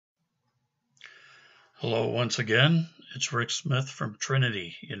Hello once again. It's Rick Smith from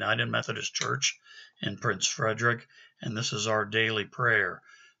Trinity Methodist Church in Prince Frederick, and this is our daily prayer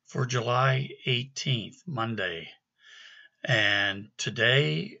for July 18th, Monday. And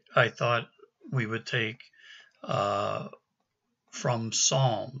today I thought we would take from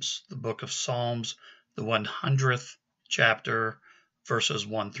Psalms, the book of Psalms, the 100th chapter, verses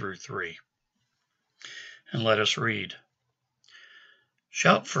 1 through 3. And let us read.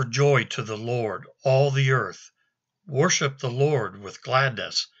 Shout for joy to the Lord, all the earth. Worship the Lord with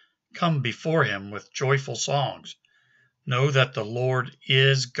gladness. Come before him with joyful songs. Know that the Lord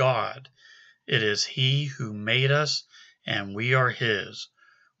is God. It is he who made us, and we are his.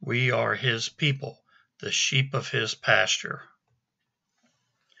 We are his people, the sheep of his pasture.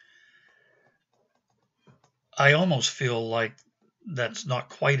 I almost feel like that's not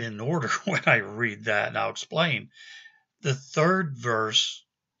quite in order when I read that, and I'll explain. The third verse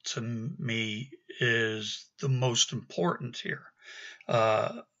to me is the most important here,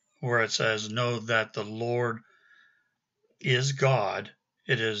 where it says, know that the Lord is God.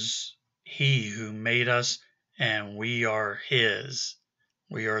 It is he who made us, and we are his.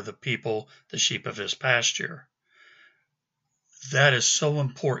 We are the people, the sheep of his pasture. That is so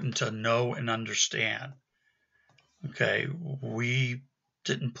important to know and understand. Okay, we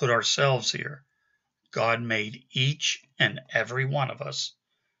didn't put ourselves here. God made each and every one of us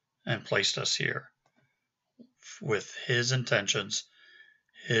and placed us here with his intentions,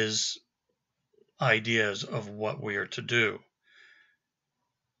 his ideas of what we are to do.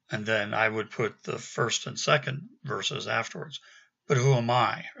 And then I would put the first and second verses afterwards. But who am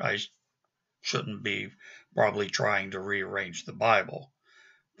I? I shouldn't be probably trying to rearrange the Bible.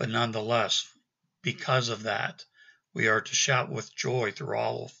 But nonetheless, because of that, we are to shout with joy through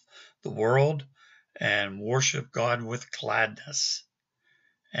all of the world and worship God with gladness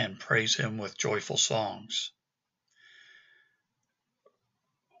and praise him with joyful songs.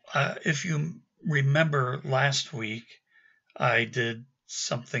 If you remember last week, I did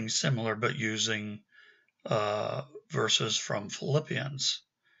something similar, but using verses from Philippians.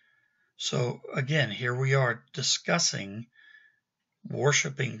 So again, here we are discussing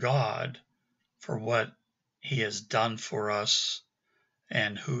worshiping God for what he has done for us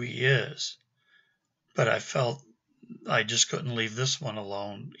and who he is. But I felt I just couldn't leave this one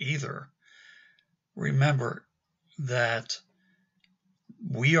alone either. Remember that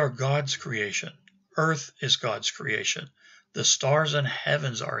we are God's creation. Earth is God's creation. The stars and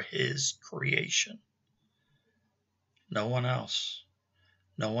heavens are his creation. No one else.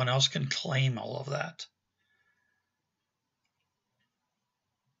 No one else can claim all of that.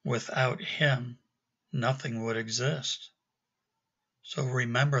 Without him, nothing would exist. So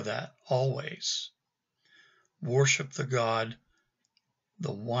remember that always. Worship the God,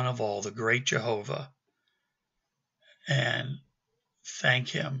 the one of all, the great Jehovah, and thank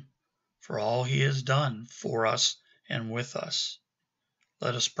him for all he has done for us and with us.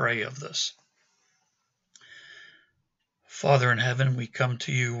 Let us pray of this. Father in heaven, we come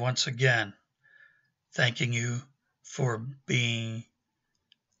to you once again, thanking you for being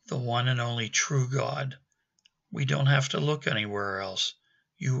the one and only true God. We don't have to look anywhere else.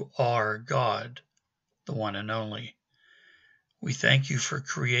 You are God, the one and only. We thank you for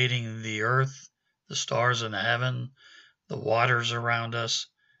creating the earth, the stars in the heaven, the waters around us,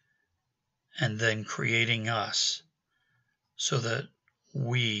 and then creating us so that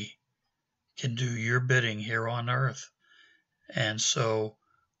we can do your bidding here on earth. And so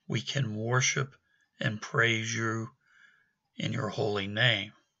we can worship and praise you in your holy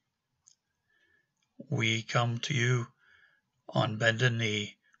name. We come to you on bended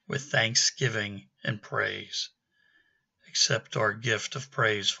knee with thanksgiving and praise. Accept our gift of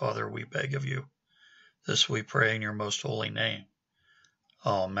praise, Father, we beg of you. This we pray in your most holy name.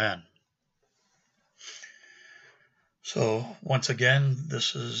 Amen. So once again,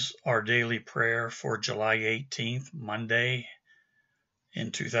 this is our daily prayer for July 18th, Monday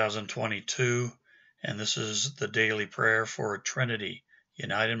in 2022. And this is the daily prayer for Trinity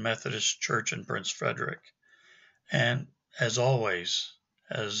United Methodist Church in Prince Frederick. And as always,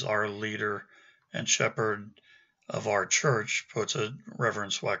 as our leader and shepherd of our church puts it,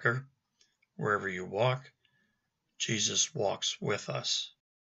 Reverend Swecker, wherever you walk, Jesus walks with us.